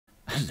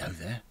Hello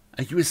there.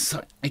 Are you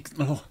excited?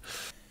 Oh.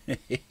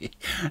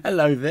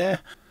 Hello there.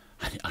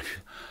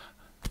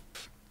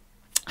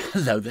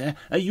 Hello there.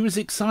 Are you as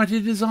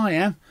excited as I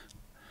am?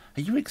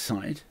 Are you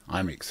excited?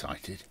 I'm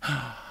excited.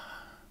 I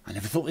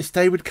never thought this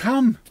day would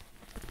come.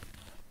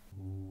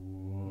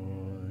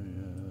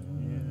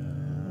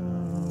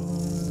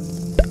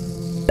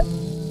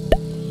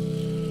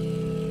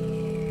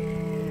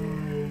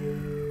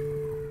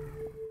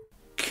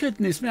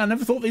 Goodness me, I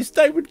never thought this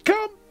day would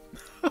come.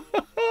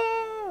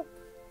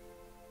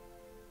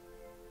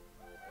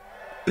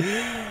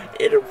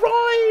 It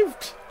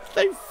arrived.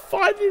 They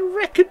finally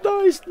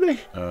recognised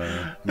me.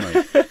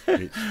 Mate,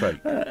 it's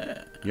fake.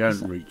 You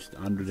haven't reached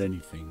 100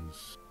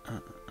 anythings.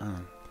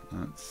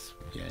 That's,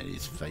 yeah, it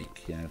is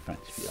fake. Yeah, in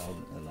fact, if you hold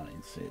it the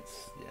lines,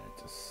 it's, yeah,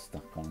 just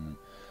stuck on.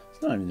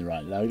 It's not even the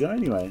right logo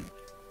anyway.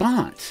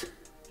 But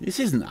this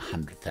isn't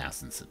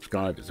 100,000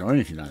 subscribers or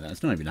anything like that.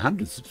 It's not even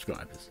 100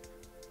 subscribers.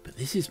 But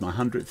this is my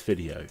 100th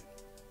video.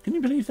 Can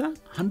you believe that?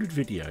 100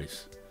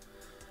 videos.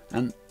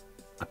 And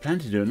I plan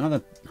to do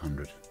another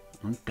 100.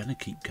 I'm going to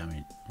keep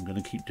going. I'm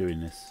going to keep doing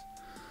this.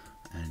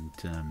 And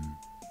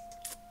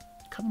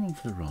come along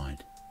for the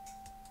ride.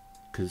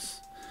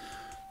 Because,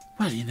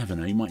 well, you never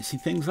know. You might see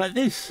things like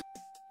this.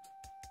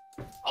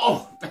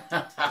 Oh!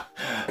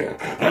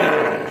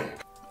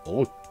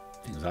 Or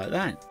things like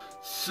that.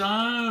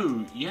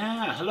 So,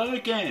 yeah, hello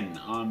again.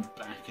 I'm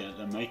back at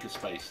the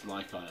makerspace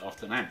like I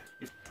often am.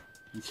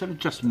 Instead of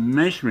just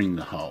measuring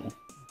the hole,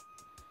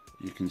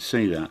 you can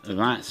see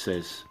that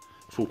says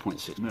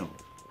 4.6 mil.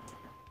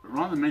 But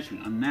rather than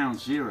measuring, I'm now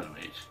zero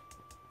it.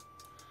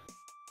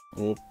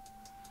 Or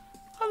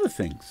other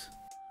things.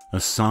 A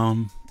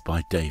psalm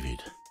by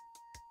David.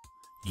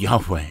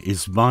 Yahweh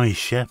is my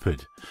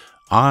shepherd.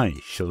 I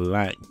shall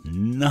lack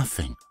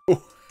nothing.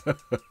 Oh.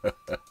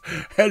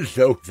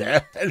 Hello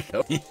there.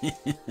 Hello.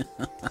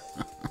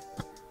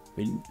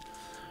 Been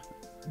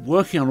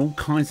working on all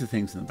kinds of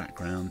things in the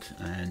background,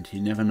 and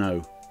you never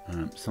know.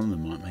 Some of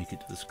them might make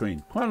it to the screen.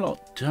 Quite a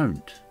lot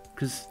don't,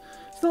 because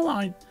it's not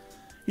like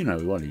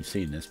well, you've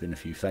seen there's been a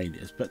few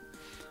failures, but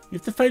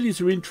if the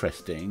failures are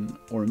interesting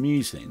or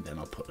amusing, then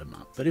I'll put them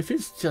up. But if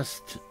it's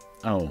just,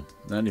 oh,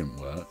 that didn't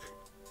work,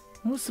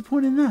 what's the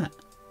point in that?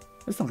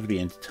 It's not going to be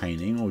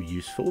entertaining or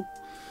useful.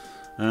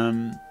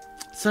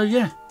 So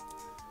yeah,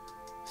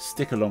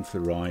 stick along for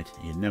the ride.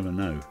 You never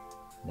know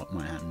what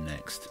might happen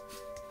next.